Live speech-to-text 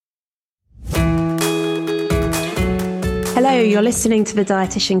Hello, you're listening to The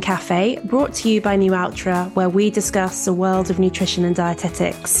Dietitian Cafe, brought to you by New Ultra, where we discuss the world of nutrition and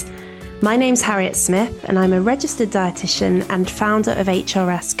dietetics. My name's Harriet Smith, and I'm a registered dietitian and founder of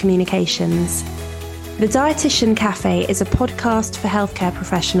HRS Communications. The Dietitian Cafe is a podcast for healthcare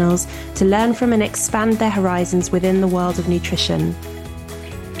professionals to learn from and expand their horizons within the world of nutrition.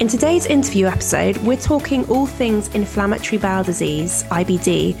 In today's interview episode, we're talking all things inflammatory bowel disease,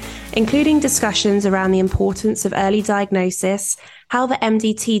 IBD, including discussions around the importance of early diagnosis, how the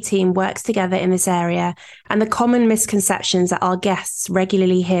MDT team works together in this area, and the common misconceptions that our guests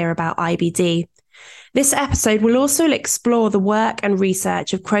regularly hear about IBD. This episode will also explore the work and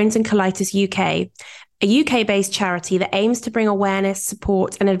research of Crohn's and Colitis UK, a UK-based charity that aims to bring awareness,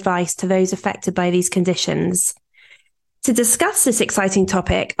 support, and advice to those affected by these conditions. To discuss this exciting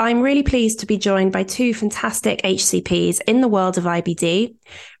topic, I'm really pleased to be joined by two fantastic HCPs in the world of IBD,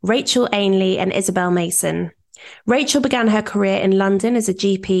 Rachel Ainley and Isabel Mason. Rachel began her career in London as a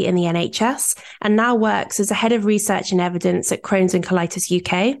GP in the NHS and now works as a head of research and evidence at Crohn's and Colitis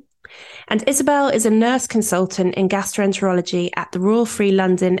UK. And Isabel is a nurse consultant in gastroenterology at the Royal Free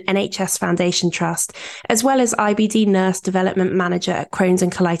London NHS Foundation Trust, as well as IBD nurse development manager at Crohn's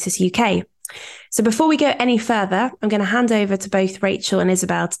and Colitis UK. So before we go any further, I'm going to hand over to both Rachel and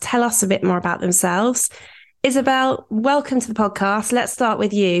Isabel to tell us a bit more about themselves. Isabel, welcome to the podcast. Let's start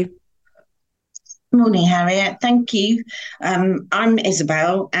with you. Morning, Harriet. Thank you. I'm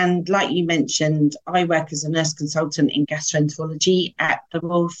Isabel, and like you mentioned, I work as a nurse consultant in gastroenterology at the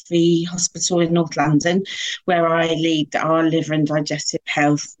Royal Free Hospital in North London, where I lead our liver and digestive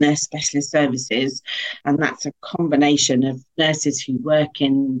health nurse specialist services. And that's a combination of nurses who work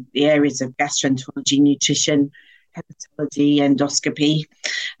in the areas of gastroenterology, nutrition, hepatology, endoscopy.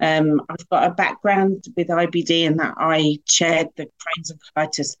 I've got a background with IBD in that I chaired the Crohn's and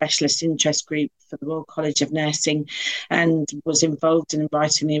Colitis Specialist Interest Group for the Royal College of Nursing and was involved in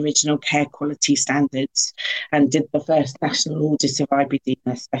writing the original care quality standards and did the first national audit of IBD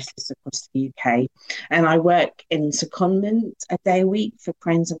nurse specialists across the UK. And I work in secondment a day a week for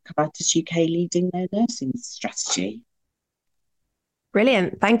Crohn's and Colitis UK, leading their nursing strategy.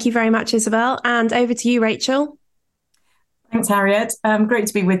 Brilliant. Thank you very much, Isabel. And over to you, Rachel. Thanks, Harriet. Great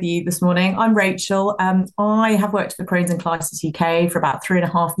to be with you this morning. I'm Rachel. I have worked for Crohn's and Colitis UK for about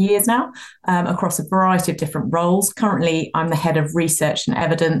 3.5 years now, across a variety of different roles. Currently, I'm the head of research and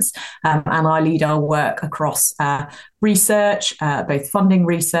evidence, and I lead our work across research, both funding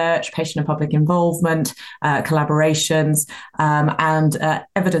research, patient and public involvement, collaborations, and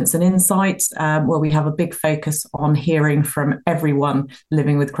evidence and insights, where we have a big focus on hearing from everyone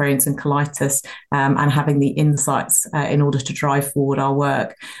living with Crohn's and Colitis, and having the insights in order to drive forward our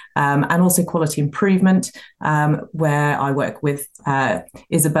work. And also quality improvement, where I work with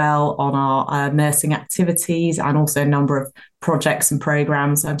Isabel on our nursing activities and also a number of projects and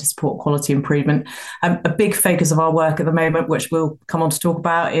programs to support quality improvement. A big focus of our work at the moment, which we'll come on to talk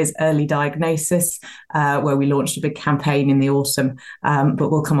about, is early diagnosis, where we launched a big campaign in the autumn,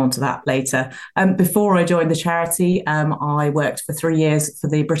 but we'll come on to that later. Before I joined the charity, I worked for 3 years for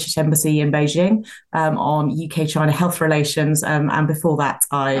the British Embassy in Beijing on UK-China health relations, and before that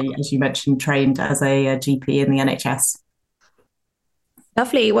I, as you mentioned, trained as a GP in the NHS.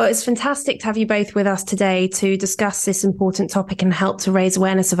 Lovely. Well, it's fantastic to have you both with us today to discuss this important topic and help to raise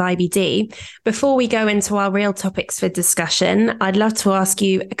awareness of IBD. Before we go into our real topics for discussion, I'd love to ask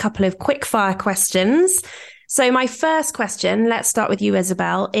you a couple of quick fire questions. So my first question, let's start with you,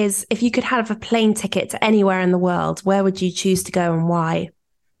 Isabel, is if you could have a plane ticket to anywhere in the world, where would you choose to go and why?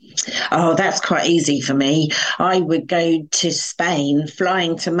 Oh, that's quite easy for me. I would go to Spain,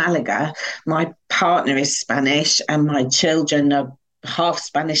 flying to Malaga. My partner is Spanish and my children are half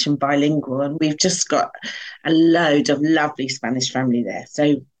Spanish and bilingual, and we've just got a load of lovely Spanish family there.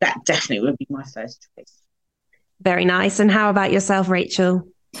 So that definitely would be my first choice. Very nice. And how about yourself, Rachel?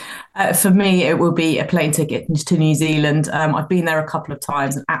 For me, it will be a plane ticket to New Zealand. I've been there a couple of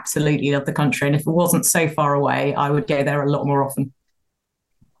times and absolutely love the country. And if it wasn't so far away, I would go there a lot more often.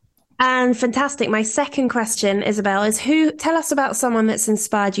 And fantastic. My second question, Isabel, is tell us about someone that's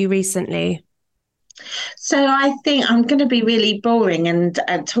inspired you recently. So I think I'm going to be really boring and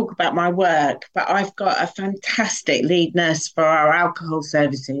talk about my work, but I've got a fantastic lead nurse for our alcohol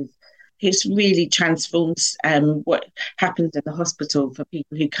services who's really transformed what happens in the hospital for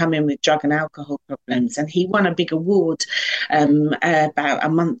people who come in with drug and alcohol problems. And he won a big award about a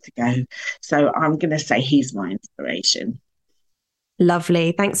month ago. So I'm going to say he's my inspiration.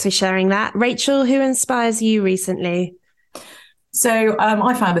 Lovely. Thanks for sharing that. Rachel, who inspires you recently? So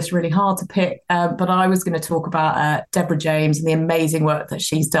I found this really hard to pick, but I was going to talk about Deborah James and the amazing work that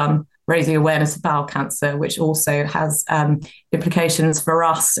she's done raising awareness of bowel cancer, which also has implications for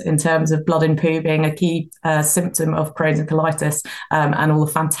us in terms of blood in poo being a key symptom of Crohn's and colitis, and all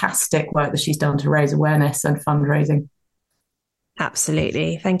the fantastic work that she's done to raise awareness and fundraising.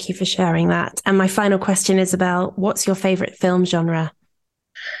 Absolutely. Thank you for sharing that. And my final question, Isabel, what's your favourite film genre?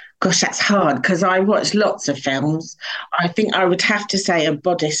 Gosh, that's hard because I watch lots of films. I think I would have to say a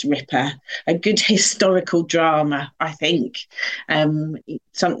bodice ripper, a good historical drama, I think.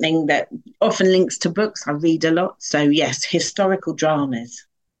 Something that often links to books. I read a lot. So yes, historical dramas.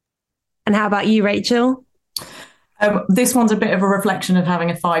 And how about you, Rachel? This one's a bit of a reflection of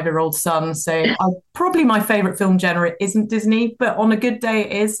having a 5-year-old son. So probably my favourite film genre isn't Disney, but on a good day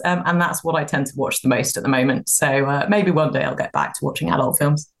it is. And that's what I tend to watch the most at the moment. So maybe one day I'll get back to watching adult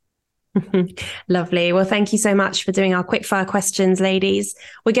films. Lovely. Well, thank you so much for doing our quickfire questions, ladies.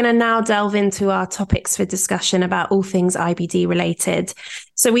 We're going to now delve into our topics for discussion about all things IBD related.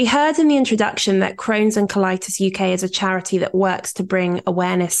 So we heard in the introduction that Crohn's and Colitis UK is a charity that works to bring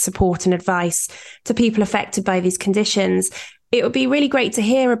awareness, support and advice to people affected by these conditions. It would be really great to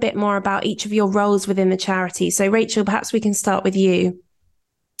hear a bit more about each of your roles within the charity. So Rachel, perhaps we can start with you.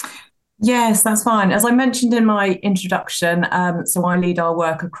 Yes, that's fine. As I mentioned in my introduction, so I lead our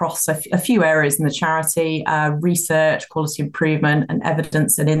work across a few areas in the charity, research, quality improvement and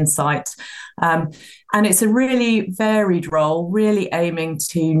evidence and insight. And it's a really varied role, really aiming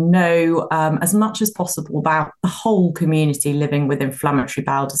to know as much as possible about the whole community living with inflammatory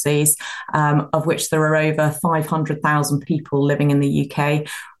bowel disease, of which there are over 500,000 people living in the UK.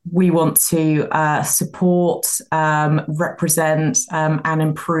 We want to support, represent and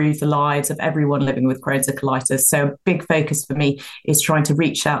improve the lives of everyone living with Crohn's and colitis. So a big focus for me is trying to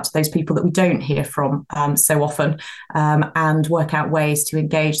reach out to those people that we don't hear from so often, and work out ways to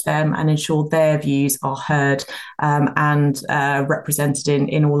engage them and ensure their views are heard and represented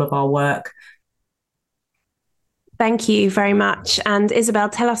in all of our work. Thank you very much. And Isabel,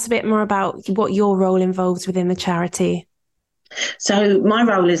 tell us a bit more about what your role involves within the charity. So my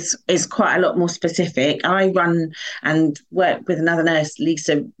role is quite a lot more specific. I run and work with another nurse,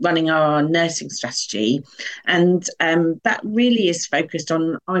 Lisa, running our nursing strategy. And that really is focused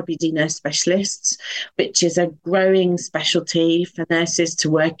on IBD nurse specialists, which is a growing specialty for nurses to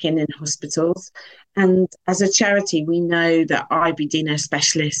work in hospitals. And as a charity, we know that IBD nurse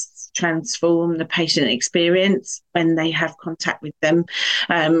specialists transform the patient experience when they have contact with them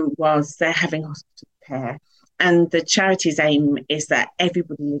whilst they're having hospital care. And the charity's aim is that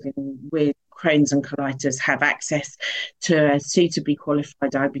everybody living with Crohn's and colitis have access to a suitably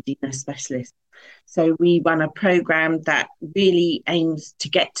qualified IBD nurse specialist. So we run a programme that really aims to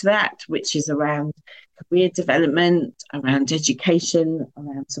get to that, which is around career development, around education,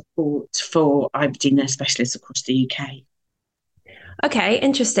 around support for IBD nurse specialists across the UK. Okay,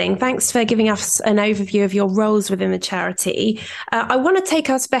 interesting. Thanks for giving us an overview of your roles within the charity. I want to take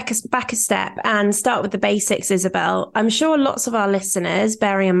us back a step and start with the basics, Isabel. I'm sure lots of our listeners,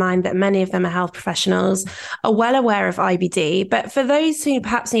 bearing in mind that many of them are health professionals, are well aware of IBD. But for those who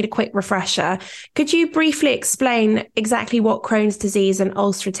perhaps need a quick refresher, could you briefly explain exactly what Crohn's disease and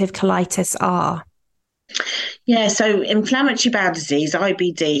ulcerative colitis are? Yeah, so inflammatory bowel disease,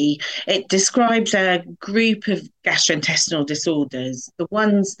 IBD, it describes a group of gastrointestinal disorders. The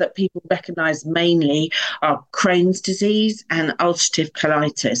ones that people recognise mainly are Crohn's disease and ulcerative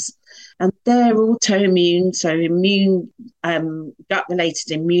colitis. And they're autoimmune, so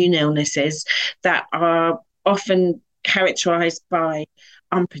gut-related immune illnesses that are often characterised by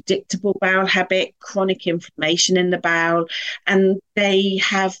unpredictable bowel habit, chronic inflammation in the bowel, and they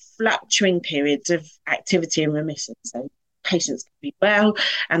have fluctuating periods of activity and remission. So patients can be well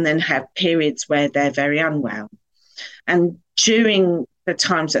and then have periods where they're very unwell. And during the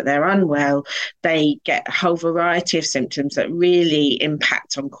times that they're unwell, they get a whole variety of symptoms that really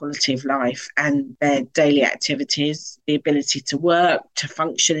impact on quality of life and their daily activities, the ability to work, to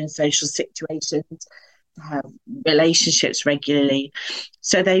function in social situations, to have relationships regularly.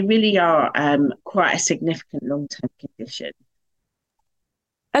 So they really are quite a significant long-term condition.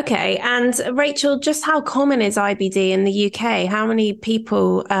 Okay, and Rachel, just how common is IBD in the UK? How many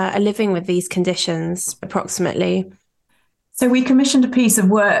people are living with these conditions approximately? So we commissioned a piece of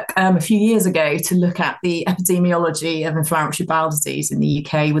work a few years ago to look at the epidemiology of inflammatory bowel disease in the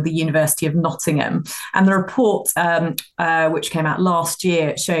UK with the University of Nottingham. And the report, which came out last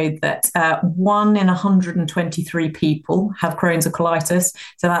year, showed that 1 in 123 people have Crohn's or colitis.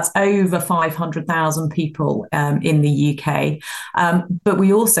 So that's over 500,000 people in the UK. But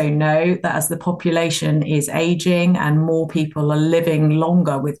we also know that as the population is ageing and more people are living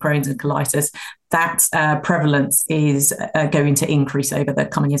longer with Crohn's and colitis, that prevalence is going to increase over the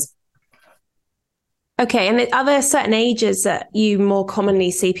coming years. Okay, and are there certain ages that you more commonly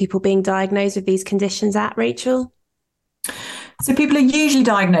see people being diagnosed with these conditions at, Rachel? So people are usually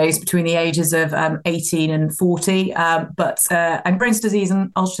diagnosed between the ages of 18 and 40, and Crohn's disease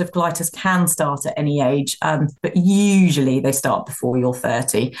and ulcerative colitis can start at any age, but usually they start before you're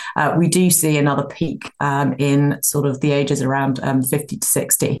 30. We do see another peak in sort of the ages around 50 to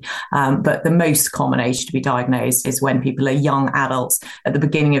 60, but the most common age to be diagnosed is when people are young adults at the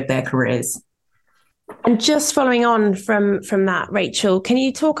beginning of their careers. And just following on from that, Rachel, can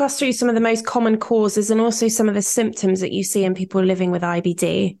you talk us through some of the most common causes and also some of the symptoms that you see in people living with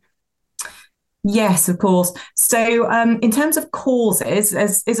IBD? Yes, of course. So in terms of causes,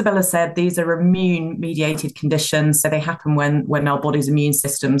 as Isabella said, these are immune-mediated conditions. So they happen when our body's immune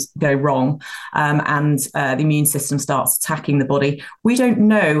systems go wrong and the immune system starts attacking the body. We don't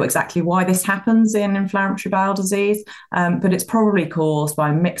know exactly why this happens in inflammatory bowel disease, but it's probably caused by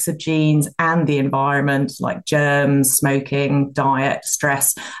a mix of genes and the environment, like germs, smoking, diet,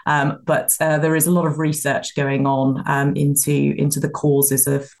 stress. But there is a lot of research going on into the causes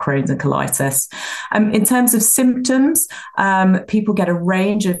of Crohn's and colitis. In terms of symptoms, people get a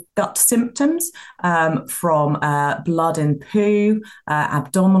range of gut symptoms from blood and poo,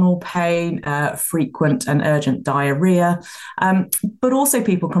 abdominal pain, frequent and urgent diarrhea, but also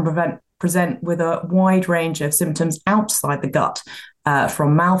people can present with a wide range of symptoms outside the gut.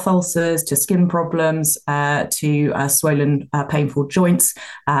 From mouth ulcers to skin problems to swollen, painful joints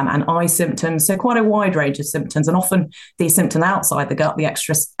and eye symptoms. So quite a wide range of symptoms. And often these symptoms outside the gut, the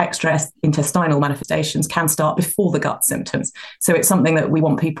extra intestinal manifestations can start before the gut symptoms. So it's something that we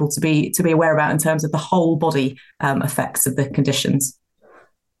want people to be aware about in terms of the whole body effects of the conditions.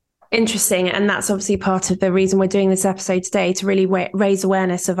 Interesting. And that's obviously part of the reason we're doing this episode today, to really raise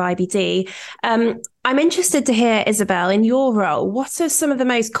awareness of IBD. I'm interested to hear, Isabel, in your role, what are some of the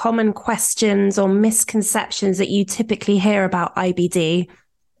most common questions or misconceptions that you typically hear about IBD?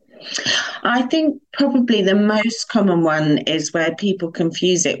 I think probably the most common one is where people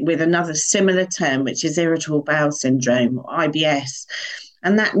confuse it with another similar term, which is irritable bowel syndrome, or IBS.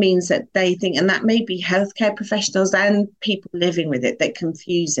 And that means that they think, and that may be healthcare professionals and people living with it that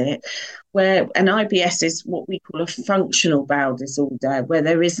confuse it, where an IBS is what we call a functional bowel disorder, where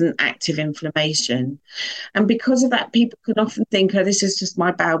there isn't active inflammation. And because of that, people can often think, oh, this is just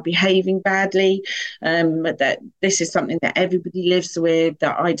my bowel behaving badly, that this is something that everybody lives with,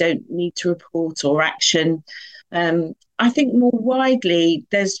 that I don't need to report or action. I think more widely,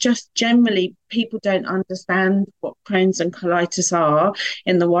 there's just generally people don't understand what Crohn's and colitis are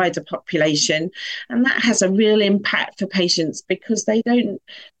in the wider population. And that has a real impact for patients because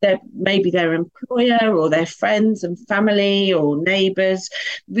maybe their employer or their friends and family or neighbours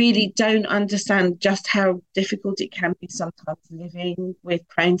really don't understand just how difficult it can be sometimes living with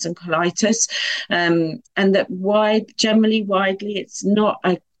Crohn's and colitis. And that generally widely, it's not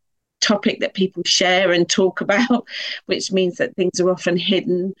a topic that people share and talk about, which means that things are often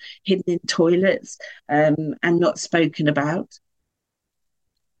hidden in toilets and not spoken about.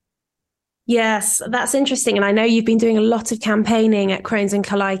 Yes, that's interesting. And I know you've been doing a lot of campaigning at Crohn's and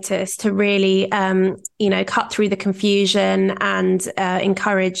colitis to really, cut through the confusion and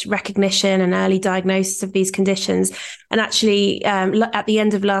encourage recognition and early diagnosis of these conditions. And actually, at the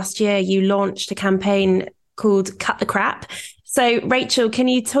end of last year, you launched a campaign called Cut the Crap. So, Rachel, can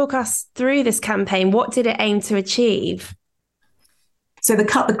you talk us through this campaign? What did it aim to achieve? So the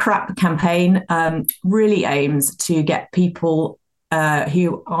Cut the Crap campaign really aims to get people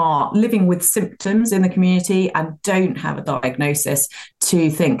who are living with symptoms in the community and don't have a diagnosis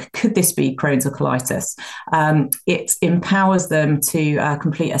to think, could this be Crohn's or colitis? It empowers them to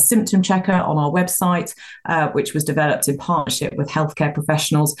complete a symptom checker on our website, which was developed in partnership with healthcare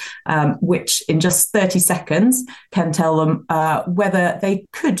professionals, which in just 30 seconds can tell them whether they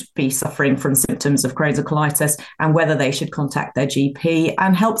could be suffering from symptoms of Crohn's or colitis and whether they should contact their GP,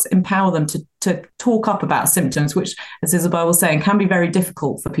 and helps empower them to talk up about symptoms, which, as Isabel was saying, can be very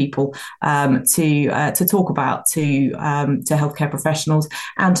difficult for people to talk about to healthcare professionals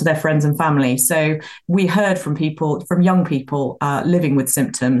and to their friends and family. So we heard from young people living with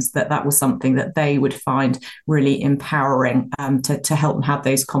symptoms that was something that they would find really empowering to help them have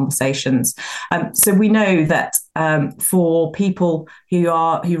those conversations. So we know that for people who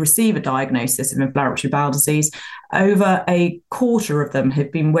receive a diagnosis of inflammatory bowel disease, over a quarter of them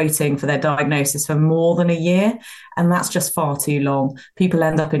have been waiting for their diagnosis for more than a year, and that's just far too long. People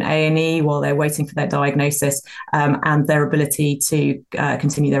end up in A&E while they're waiting for their diagnosis, and their ability to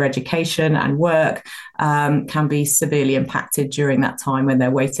continue their education and work can be severely impacted during that time when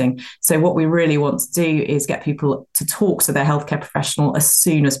they're waiting. So what we really want to do is get people to talk to their healthcare professional as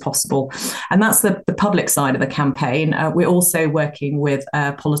soon as possible. And that's the public side of the campaign. We're also working with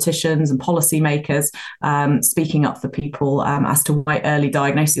politicians and policymakers, speaking up for people as to why early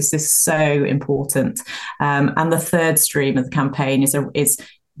diagnosis is so important. And the third stream of the campaign is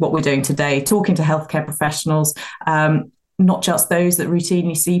what we're doing today, talking to healthcare professionals, not just those that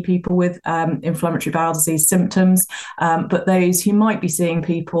routinely see people with inflammatory bowel disease symptoms, but those who might be seeing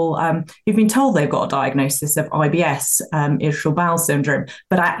people who've been told they've got a diagnosis of IBS, irritable bowel syndrome,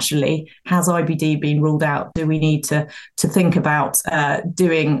 but actually has IBD been ruled out? Do we need to think about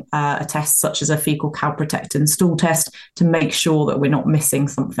doing a test such as a fecal calprotectin stool test to make sure that we're not missing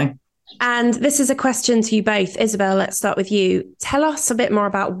something? And this is a question to you both. Isabel, let's start with you. Tell us a bit more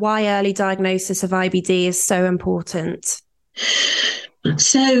about why early diagnosis of IBD is so important.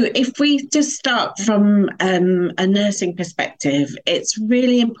 So if we just start from a nursing perspective, it's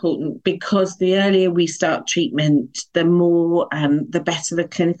really important because the earlier we start treatment, the better the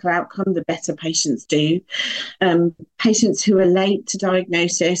clinical outcome, the better patients do. Patients who are late to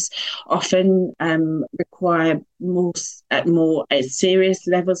diagnosis often require more serious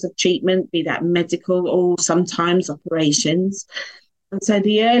levels of treatment, be that medical or sometimes operations. And so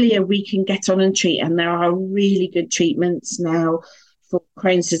the earlier we can get on and treat, and there are really good treatments now for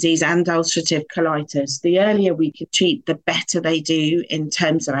Crohn's disease and ulcerative colitis, the earlier we can treat, the better they do in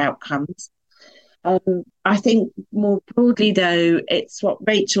terms of outcomes. I think more broadly, though, it's what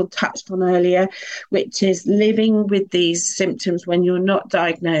Rachel touched on earlier, which is living with these symptoms when you're not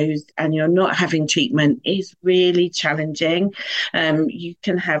diagnosed and you're not having treatment is really challenging. You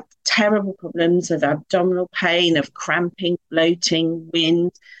can have terrible problems of abdominal pain, of cramping, bloating,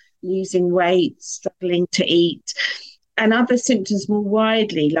 wind, losing weight, struggling to eat, and other symptoms more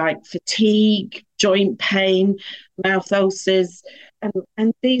widely like fatigue, joint pain, mouth ulcers.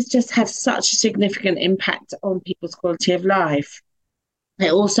 And these just have such a significant impact on people's quality of life.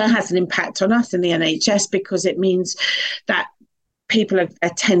 It also has an impact on us in the NHS because it means that people are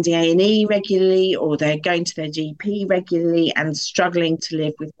attending A&E regularly, or they're going to their GP regularly and struggling to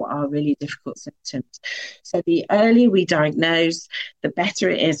live with what are really difficult symptoms. So the earlier we diagnose, the better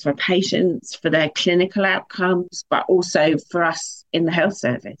it is for patients, for their clinical outcomes, but also for us in the health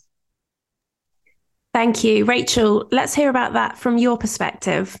service. Thank you. Rachel, let's hear about that from your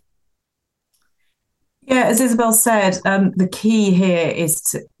perspective. Yeah, as Isabel said, the key here is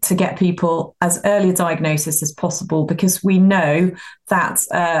to get people as early a diagnosis as possible, because we know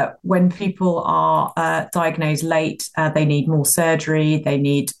that when people are diagnosed late, they need more surgery, they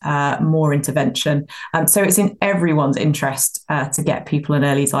need more intervention. So it's in everyone's interest to get people an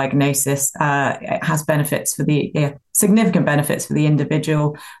early diagnosis. It has benefits for significant benefits for the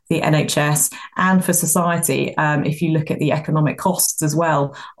individual, the NHS, and for society. If you look at the economic costs as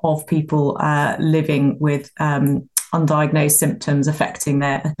well of people living with undiagnosed symptoms affecting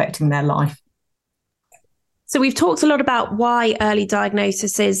their life. So we've talked a lot about why early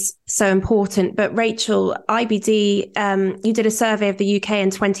diagnosis is so important, but Rachel, IBD, you did a survey of the UK in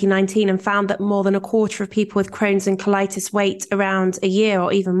 2019 and found that more than a quarter of people with Crohn's and colitis wait around a year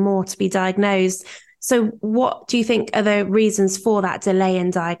or even more to be diagnosed. So what do you think are the reasons for that delay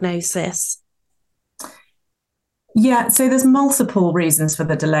in diagnosis? Yeah, so there's multiple reasons for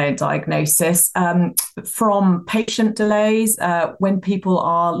the delay in diagnosis, from patient delays, when people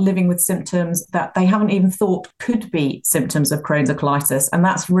are living with symptoms that they haven't even thought could be symptoms of Crohn's or colitis. And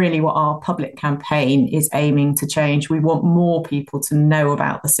that's really what our public campaign is aiming to change. We want more people to know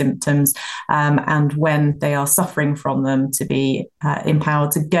about the symptoms, and when they are suffering from them, to be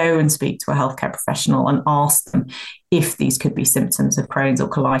empowered to go and speak to a healthcare professional and ask them if these could be symptoms of Crohn's or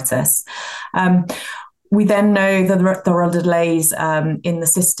colitis. We then know that there are delays in the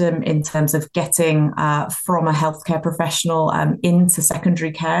system in terms of getting from a healthcare professional into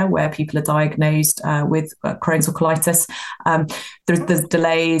secondary care where people are diagnosed with Crohn's or colitis. There's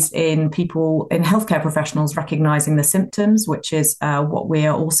delays in healthcare professionals recognising the symptoms, which is what we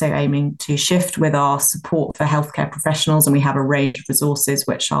are also aiming to shift with our support for healthcare professionals. And we have a range of resources,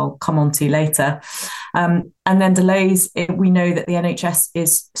 which I'll come on to later. And then delays, we know that the NHS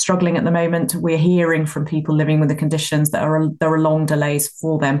is struggling at the moment. We're hearing from people living with the conditions that there are long delays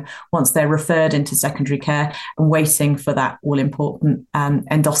for them once they're referred into secondary care and waiting for that all-important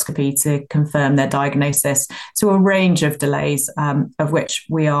endoscopy to confirm their diagnosis. So a range of delays, of which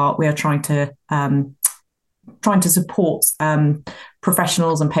we are trying to support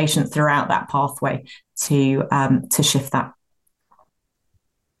professionals and patients throughout that pathway to shift that.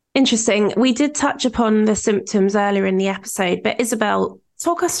 Interesting. We did touch upon the symptoms earlier in the episode, but Isabel,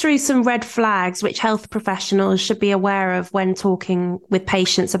 talk us through some red flags which health professionals should be aware of when talking with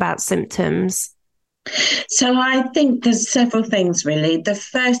patients about symptoms. So I think there's several things really. The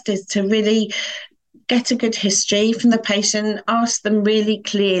first is to really get a good history from the patient, ask them really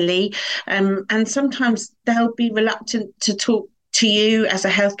clearly, and sometimes they'll be reluctant to talk to you as a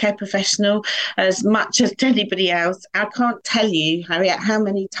healthcare professional as much as to anybody else. I can't tell you, Harriet, how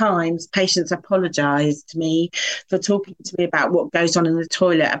many times patients apologise to me for talking to me about what goes on in the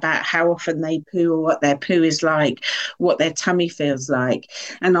toilet, about how often they poo or what their poo is like, what their tummy feels like.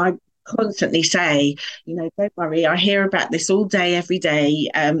 And I constantly say, don't worry, I hear about this all day, every day.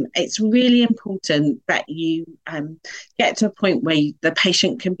 It's really important that you get to a point where the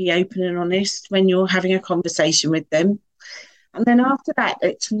patient can be open and honest when you're having a conversation with them. And then after that,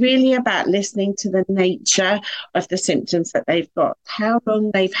 it's really about listening to the nature of the symptoms that they've got, how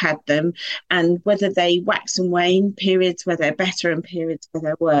long they've had them, and whether they wax and wane, periods where they're better and periods where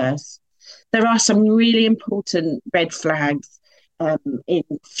they're worse. There are some really important red flags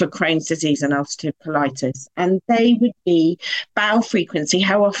for Crohn's disease and ulcerative colitis, and they would be bowel frequency.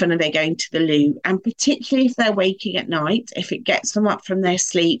 How often are they going to the loo? And particularly if they're waking at night, if it gets them up from their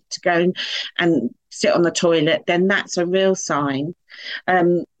sleep to go and sit on the toilet, then that's a real sign.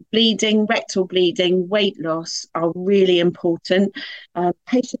 Bleeding, rectal bleeding, weight loss are really important.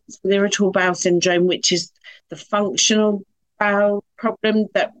 Patients with irritable bowel syndrome, which is the functional bowel problem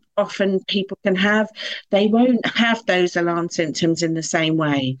that often people can have, they won't have those alarm symptoms in the same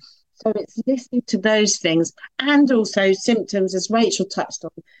way. So it's listening to those things, and also symptoms, as Rachel touched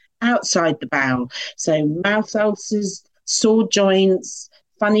on, outside the bowel. So mouth ulcers, sore joints,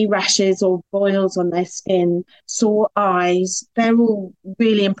 funny rashes or boils on their skin, sore eyes, they're all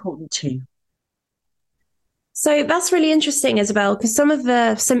really important too. So that's really interesting, Isabel, because some of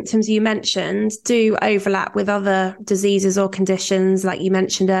the symptoms you mentioned do overlap with other diseases or conditions, like you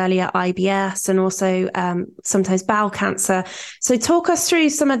mentioned earlier, IBS, and also sometimes bowel cancer. So talk us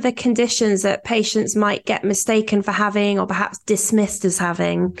through some of the conditions that patients might get mistaken for having or perhaps dismissed as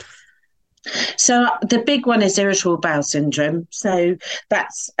having. So the big one is irritable bowel syndrome. So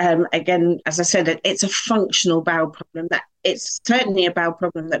that's, again, as I said, it's a functional bowel problem. That it's certainly a bowel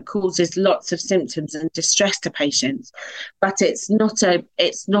problem that causes lots of symptoms and distress to patients, but it's not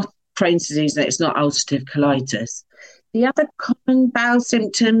Crohn's disease and it's not ulcerative colitis. The other common bowel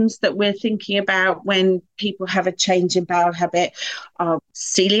symptoms that we're thinking about when people have a change in bowel habit are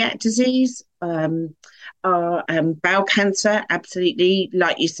celiac disease, bowel cancer, absolutely,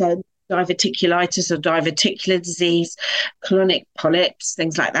 like you said, diverticulitis or diverticular disease, colonic polyps,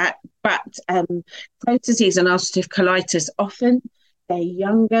 things like that. But Crohn's disease and ulcerative colitis, often they're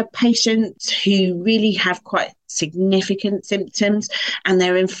younger patients who really have quite significant symptoms, and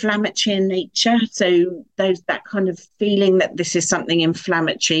they're inflammatory in nature. So that kind of feeling that this is something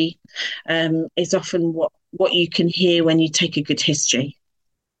inflammatory is often what you can hear when you take a good history.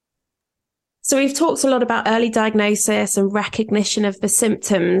 So we've talked a lot about early diagnosis and recognition of the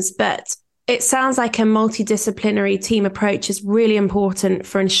symptoms, but it sounds like a multidisciplinary team approach is really important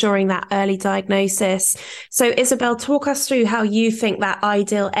for ensuring that early diagnosis. So Isabel, talk us through how you think that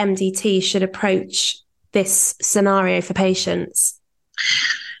ideal MDT should approach this scenario for patients.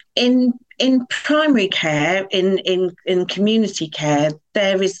 In primary care, in community care,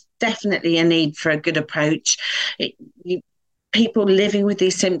 there is definitely a need for a good approach. People living with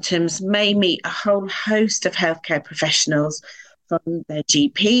these symptoms may meet a whole host of healthcare professionals, from their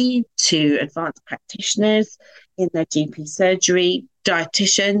GP to advanced practitioners in their GP surgery,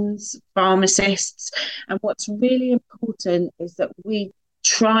 dietitians, pharmacists. And what's really important is that we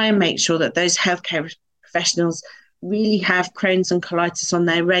try and make sure that those healthcare professionals really have Crohn's and colitis on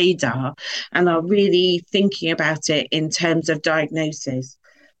their radar and are really thinking about it in terms of diagnosis.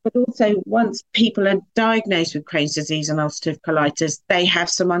 But also, once people are diagnosed with Crohn's disease and ulcerative colitis, they have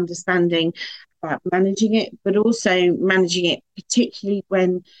some understanding about managing it, but also managing it particularly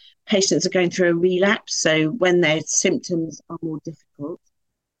when patients are going through a relapse, so when their symptoms are more difficult.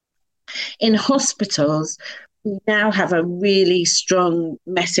 In hospitals, we now have a really strong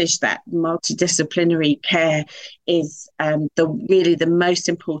message that multidisciplinary care is the most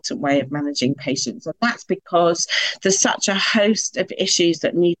important way of managing patients. And that's because there's such a host of issues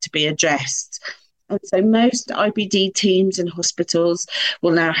that need to be addressed. And so most IBD teams in hospitals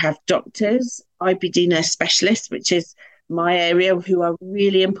will now have doctors, IBD nurse specialists, which is my area, who are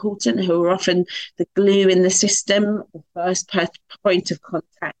really important, who are often the glue in the system, the first point of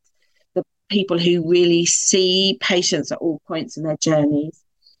contact, the people who really see patients at all points in their journeys.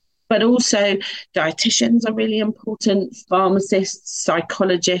 But also dietitians are really important, pharmacists,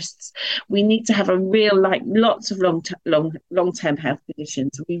 psychologists. We need to have a real, like lots of long-term health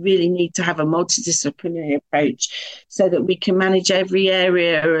conditions. We really need to have a multidisciplinary approach so that we can manage every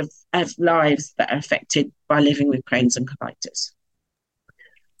area of lives that are affected by living with Crohn's and colitis.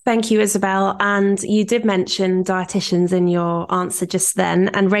 Thank you, Isabel. And you did mention dietitians in your answer just then.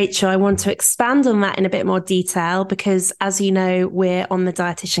 And Rachel, I want to expand on that in a bit more detail because, as you know, we're on the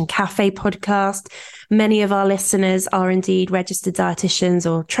Dietitian Cafe podcast. Many of our listeners are indeed registered dietitians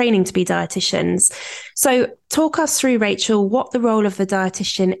or training to be dietitians. So talk us through, Rachel, what the role of the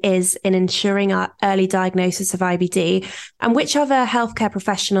dietitian is in ensuring our early diagnosis of IBD and which other healthcare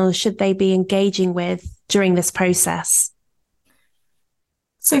professionals should they be engaging with during this process?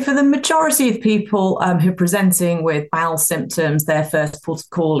 So for the majority of people who are presenting with bowel symptoms, their first port of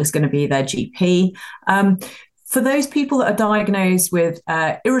call is going to be their GP. For those people that are diagnosed with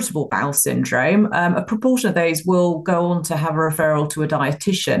irritable bowel syndrome, a proportion of those will go on to have a referral to a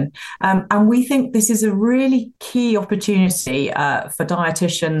dietitian. And we think this is a really key opportunity for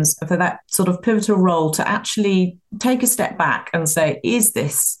dietitians for that sort of pivotal role to actually take a step back and say, is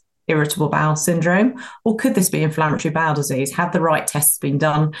this irritable bowel syndrome, or could this be inflammatory bowel disease? Have the right tests been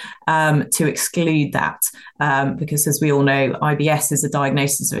done to exclude that? Because as we all know, IBS is a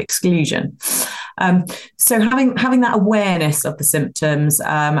diagnosis of exclusion. So having that awareness of the symptoms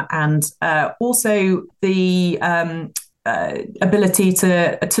and also the ability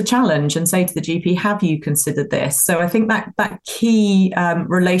to challenge and say to the GP, have you considered this? So I think that key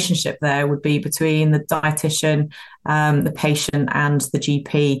relationship there would be between the dietitian, the patient and the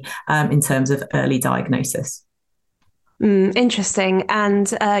GP in terms of early diagnosis. Interesting.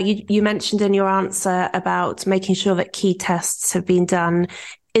 And you mentioned in your answer about making sure that key tests have been done.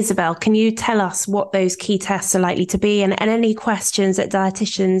 Isabel, can you tell us what those key tests are likely to be and any questions that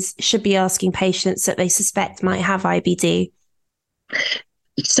dietitians should be asking patients that they suspect might have IBD?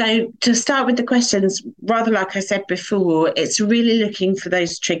 So to start with the questions, rather like I said before, it's really looking for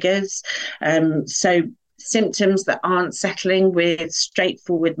those triggers. So symptoms that aren't settling with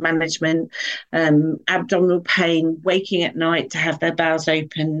straightforward management, abdominal pain, waking at night to have their bowels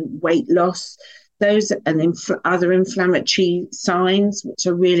open, weight loss, those and other inflammatory signs, which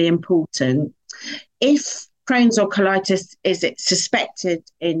are really important. If Crohn's or colitis is suspected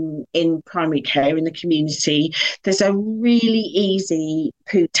in primary care in the community, there's a really easy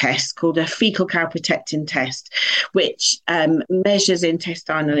poo test called a fecal calprotectin test, which measures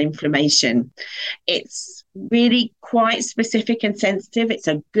intestinal inflammation. It's really quite specific and sensitive. It's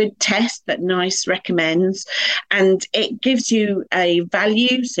a good test that NICE recommends, and it gives you a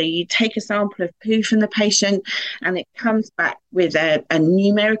value. So you take a sample of poo from the patient and it comes back with a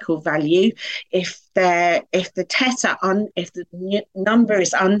numerical value. If the number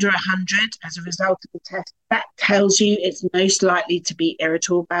is under 100 as a result of the test, that tells you it's most likely to be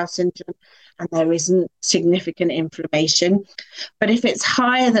irritable bowel syndrome and there isn't significant inflammation. But if it's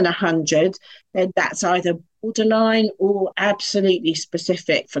higher than 100, then that's either borderline or absolutely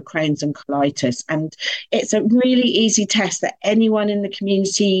specific for Crohn's and colitis. And it's a really easy test that anyone in the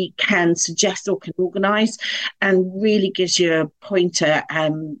community can suggest or can organise, and really gives you a pointer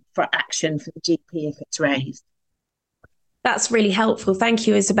for action for the GP if it's raised. That's really helpful. Thank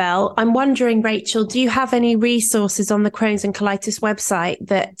you, Isabel. I'm wondering, Rachel, do you have any resources on the Crohn's and Colitis website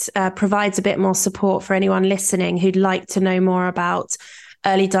that provides a bit more support for anyone listening who'd like to know more about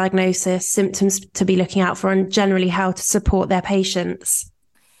early diagnosis, symptoms to be looking out for, and generally how to support their patients?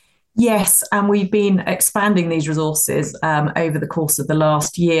 Yes, and we've been expanding these resources over the course of the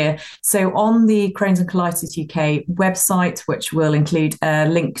last year. So on the Crohn's and Colitis UK website, which will include a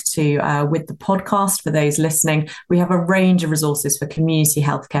link to with the podcast for those listening, we have a range of resources for community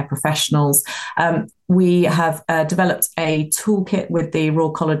healthcare professionals. We have developed a toolkit with the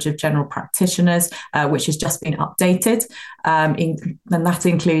Royal College of General Practitioners, which has just been updated. And that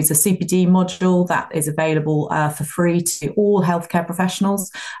includes a CPD module that is available for free to all healthcare professionals,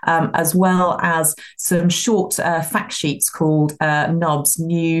 as well as some short fact sheets called NUBS,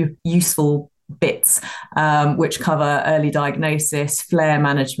 New Useful Bits, which cover early diagnosis, flare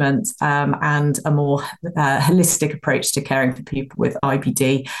management, and a more holistic approach to caring for people with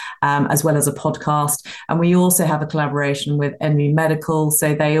IBD, as well as a podcast. And we also have a collaboration with NV Medical,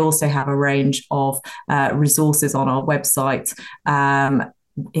 so they also have a range of resources on our website,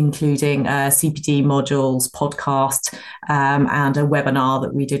 including CPD modules, podcast, and a webinar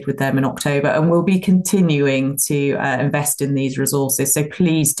that we did with them in October. And we'll be continuing to invest in these resources, so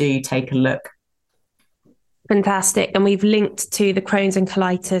please do take a look. Fantastic. And we've linked to the Crohn's and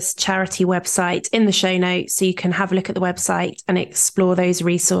Colitis charity website in the show notes, so you can have a look at the website and explore those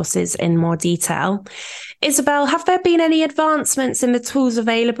resources in more detail. Isabel, have there been any advancements in the tools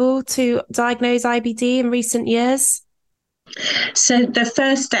available to diagnose IBD in recent years? So the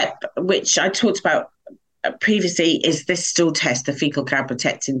first step, which I talked about previously, is this stool test, the fecal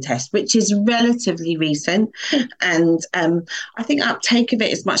calprotectin test, which is relatively recent. And I think uptake of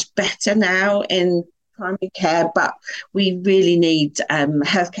it is much better now in primary care, but we really need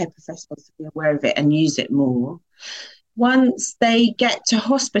healthcare professionals to be aware of it and use it more. Once they get to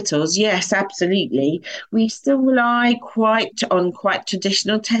hospitals, yes, absolutely. We still rely on quite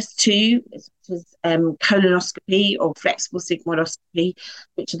traditional tests too, such as colonoscopy or flexible sigmoidoscopy,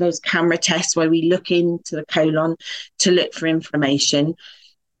 which are those camera tests where we look into the colon to look for inflammation.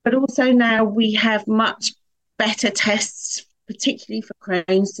 But also now we have much better tests, particularly for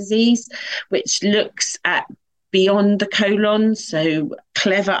Crohn's disease, which looks at beyond the colon, so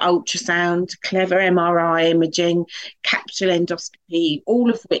clever ultrasound, clever MRI imaging, capsule endoscopy, all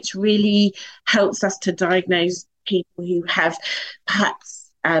of which really helps us to diagnose people who have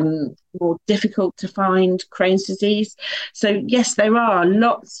perhaps more difficult to find Crohn's disease. So yes, there are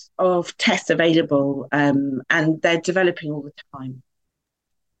lots of tests available, and they're developing all the time.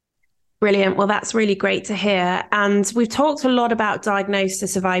 Brilliant. Well, that's really great to hear. And we've talked a lot about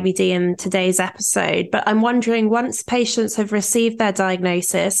diagnosis of IBD in today's episode, but I'm wondering, once patients have received their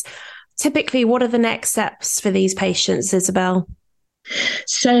diagnosis, what are the next steps for these patients, Isabel?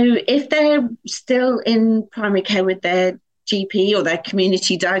 So if they're still in primary care with their GP or their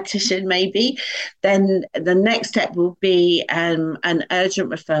community dietitian maybe, then the next step will be an urgent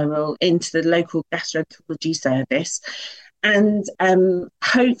referral into the local gastroenterology service. And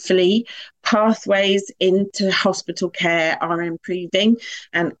hopefully pathways into hospital care are improving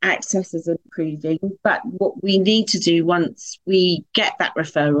and access is improving. But what we need to do once we get that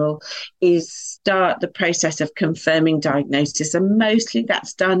referral is start the process of confirming diagnosis. And mostly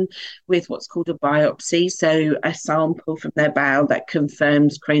that's done with what's called a biopsy, so a sample from their bowel that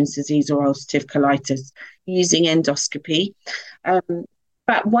confirms Crohn's disease or ulcerative colitis using endoscopy.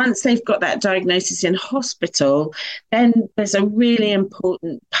 But once they've got that diagnosis in hospital, then there's a really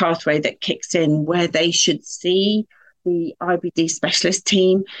important pathway that kicks in where they should see the IBD specialist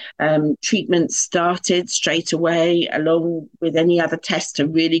team. Treatment started straight away, along with any other tests to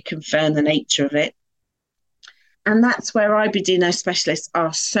really confirm the nature of it. And that's where IBD nurse specialists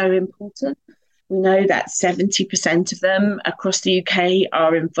are so important. We know that 70% of them across the UK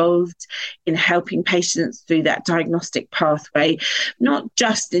are involved in helping patients through that diagnostic pathway, not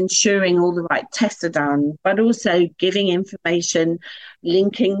just ensuring all the right tests are done, but also giving information,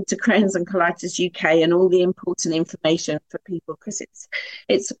 linking to Crohn's and Colitis UK and all the important information for people, because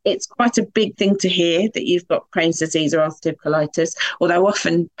it's quite a big thing to hear that you've got Crohn's disease or ulcerative colitis, although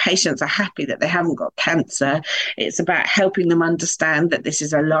often patients are happy that they haven't got cancer. It's about helping them understand that this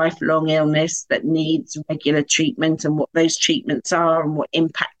is a lifelong illness that needs regular treatment and what those treatments are and what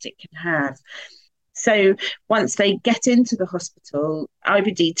impact it can have. So once they get into the hospital,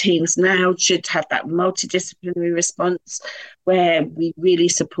 IBD teams now should have that multidisciplinary response where we really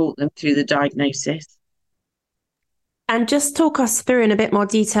support them through the diagnosis. And just talk us through in a bit more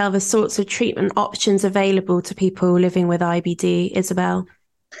detail the sorts of treatment options available to people living with IBD, Isabel.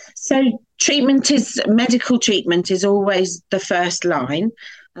 So medical treatment is always the first line.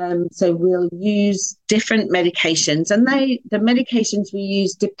 So we'll use different medications, and the medications we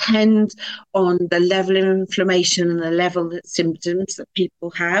use depend on the level of inflammation and the level of symptoms that people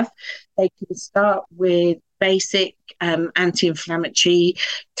have. They can start with basic anti-inflammatory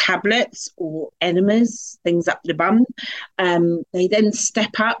tablets or enemas, things up the bum. They then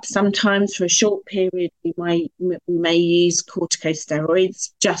step up. Sometimes for a short period, we may use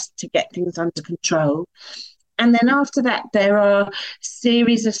corticosteroids just to get things under control. And then after that, there are a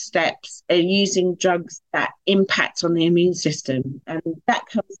series of steps using drugs that impact on the immune system. And that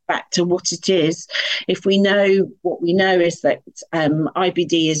comes back to what it is. If we know what we know is that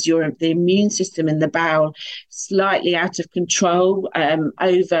IBD is the immune system in the bowel slightly out of control,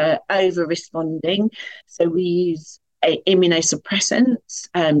 over responding. So we use immunosuppressants,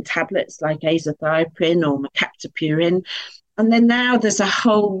 tablets like azathioprine or mercaptopurine. And then now there's a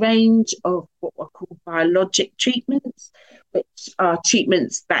whole range of what are called biologic treatments, which are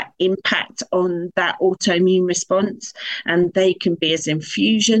treatments that impact on that autoimmune response. And they can be as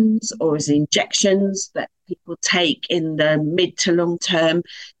infusions or as injections that people take in the mid to long term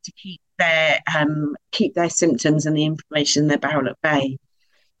to keep their symptoms and the inflammation in their bowel at bay.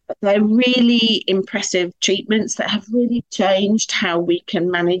 But they're really impressive treatments that have really changed how we can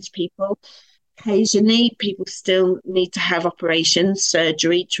manage people. Occasionally, people still need to have operations,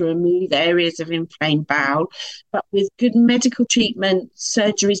 surgery to remove areas of inflamed bowel. But with good medical treatment,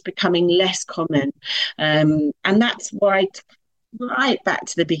 surgery is becoming less common. And that's why, right back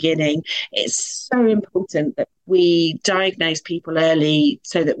to the beginning, it's so important that we diagnose people early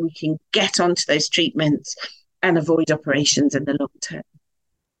so that we can get onto those treatments and avoid operations in the long term.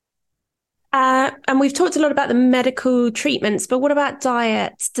 And we've talked a lot about the medical treatments, but what about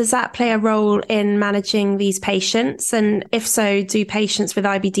diet? Does that play a role in managing these patients? And if so, do patients with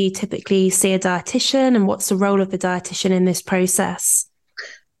IBD typically see a dietitian? And what's the role of the dietitian in this process?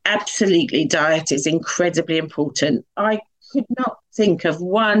 Absolutely, diet is incredibly important. I could not think of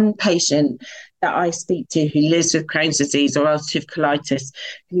one patient that I speak to who lives with Crohn's disease or ulcerative colitis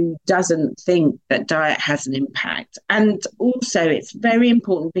who doesn't think that diet has an impact. And also, it's very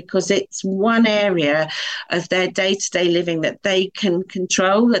important because it's one area of their day-to-day living that they can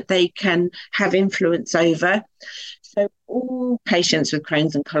control, that they can have influence over. So all patients with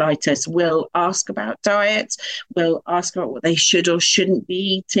Crohn's and colitis will ask about diet, will ask about what they should or shouldn't be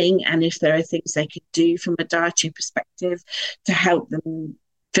eating, and if there are things they could do from a dietary perspective to help them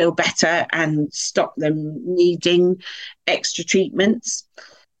feel better and stop them needing extra treatments.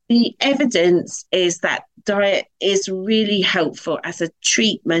 The evidence is that diet is really helpful as a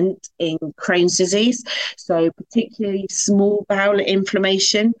treatment in Crohn's disease, so particularly small bowel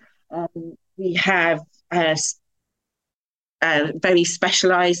inflammation. We have very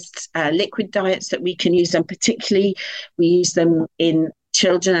specialised liquid diets that we can use, and particularly we use them in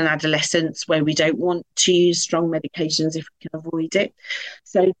children and adolescents where we don't want to use strong medications if we can avoid it.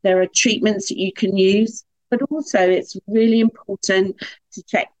 So there are treatments that you can use, but also it's really important to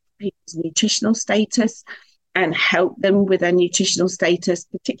check people's nutritional status and help them with their nutritional status,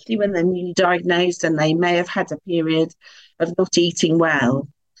 particularly when they're newly diagnosed and they may have had a period of not eating well.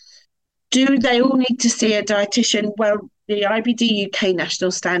 Do they all need to see a dietitian? Well, the IBD UK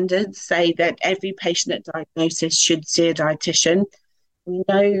national standards say that every patient at diagnosis should see a dietitian. We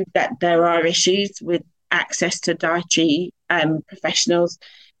know that there are issues with access to dietary professionals,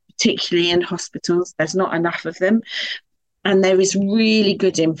 particularly in hospitals. There's not enough of them. And there is really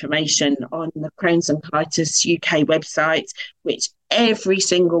good information on the Crohn's and Colitis UK website, which every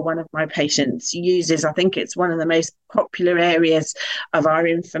single one of my patients uses. I think it's one of the most popular areas of our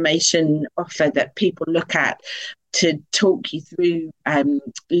information offer that people look at to talk you through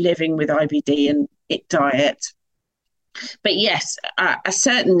living with IBD and diet. But yes,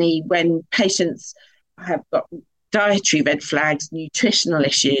 certainly when patients have got dietary red flags, nutritional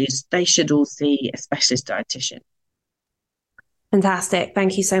issues, they should all see a specialist dietitian. Fantastic.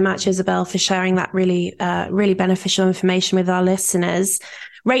 Thank you so much, Isabel, for sharing that really beneficial information with our listeners.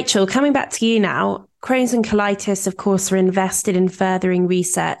 Rachel, coming back to you now, Crohn's and colitis, of course, are invested in furthering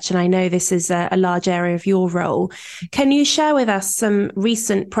research, and I know this is a large area of your role. Can you share with us some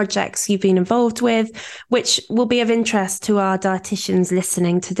recent projects you've been involved with, which will be of interest to our dietitians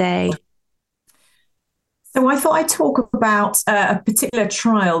listening today? So I thought I'd talk about a particular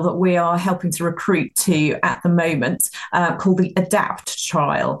trial that we are helping to recruit to at the moment called the ADAPT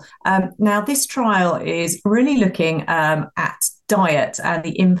trial. Now, this trial is really looking at diet and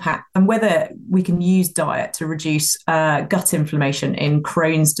the impact and whether we can use diet to reduce gut inflammation in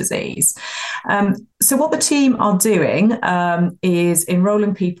Crohn's disease. So what the team are doing is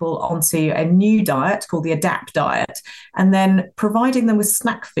enrolling people onto a new diet called the ADAPT diet, and then providing them with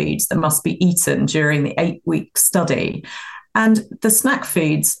snack foods that must be eaten during the 8-week study. And the snack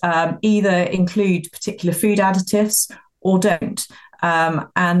foods either include particular food additives or don't.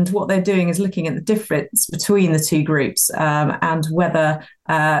 And what they're doing is looking at the difference between the two groups and whether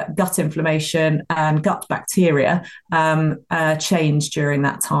gut inflammation and gut bacteria change during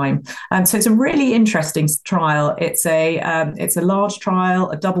that time. So it's a really interesting trial. It's a large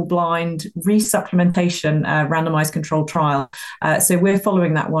trial, a double-blind resupplementation randomized controlled trial. So we're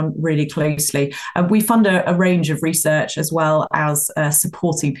following that one really closely. We fund a range of research as well as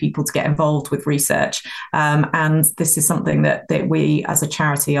supporting people to get involved with research. And this is something that we as a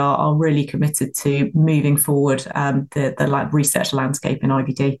charity are really committed to moving forward the research landscape in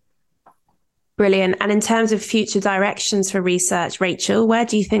IBD. Brilliant. And in terms of future directions for research, Rachel, where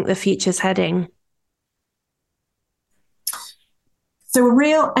do you think the future's heading? So a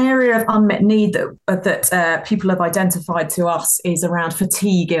real area of unmet need that people have identified to us is around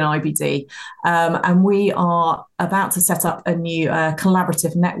fatigue in IBD. And we are about to set up a new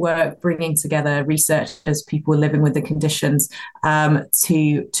collaborative network, bringing together researchers, people living with the conditions,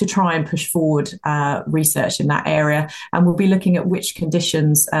 to try and push forward research in that area. And we'll be looking at which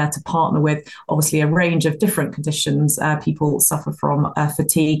conditions to partner with. Obviously, a range of different conditions. People suffer from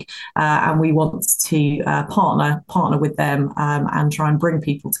fatigue, and we want to partner with them and try and bring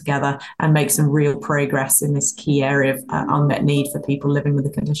people together and make some real progress in this key area of unmet need for people living with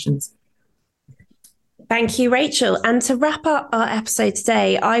the conditions. Thank you, Rachel. And to wrap up our episode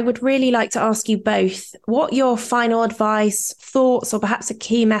today, I would really like to ask you both what your final advice, thoughts, or perhaps a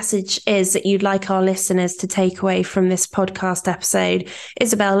key message is that you'd like our listeners to take away from this podcast episode.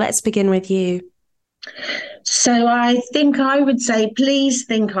 Isabel, let's begin with you. So I think I would say, please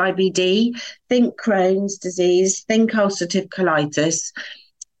think IBD, think Crohn's disease, think ulcerative colitis.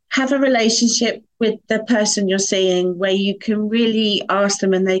 Have a relationship with the person you're seeing where you can really ask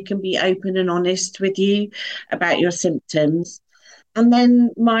them and they can be open and honest with you about your symptoms. And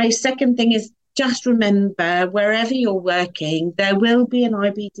then my second thing is just remember, wherever you're working, there will be an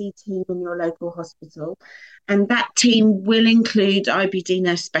IBD team in your local hospital. And that team will include IBD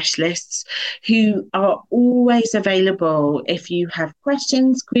nurse specialists who are always available if you have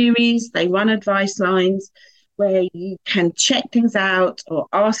questions, queries. They run advice lines where you can check things out or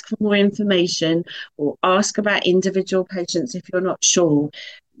ask for more information or ask about individual patients if you're not sure.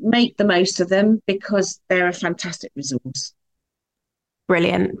 Make the most of them because they're a fantastic resource.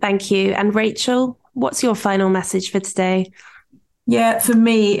 Brilliant. Thank you. And Rachel, what's your final message for today? Yeah, for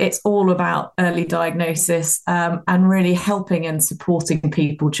me, it's all about early diagnosis and really helping and supporting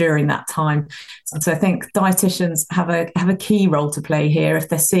people during that time. So I think dietitians have a key role to play here if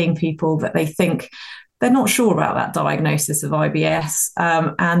they're seeing people that they think they're not sure about that diagnosis of IBS,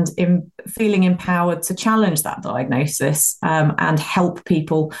 and in feeling empowered to challenge that diagnosis and help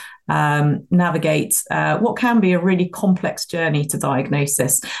people navigate what can be a really complex journey to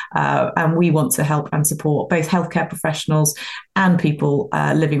diagnosis. And we want to help and support both healthcare professionals and people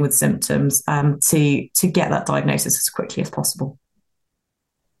living with symptoms to get that diagnosis as quickly as possible.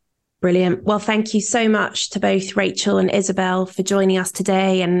 Brilliant. Well, thank you so much to both Rachel and Isabel for joining us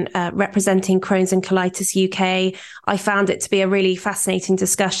today and representing Crohn's and Colitis UK. I found it to be a really fascinating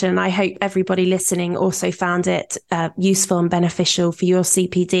discussion. I hope everybody listening also found it useful and beneficial for your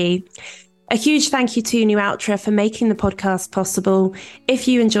CPD. A huge thank you to Nualtra for making the podcast possible. If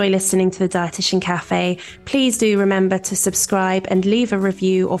you enjoy listening to the Dietitian Cafe, please do remember to subscribe and leave a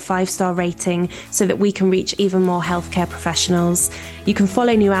review or 5-star rating so that we can reach even more healthcare professionals. You can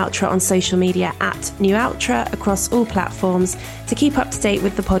follow Nualtra on social media at Nualtra across all platforms to keep up to date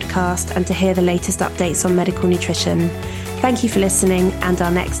with the podcast and to hear the latest updates on medical nutrition. Thank you for listening, and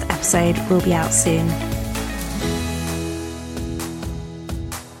our next episode will be out soon.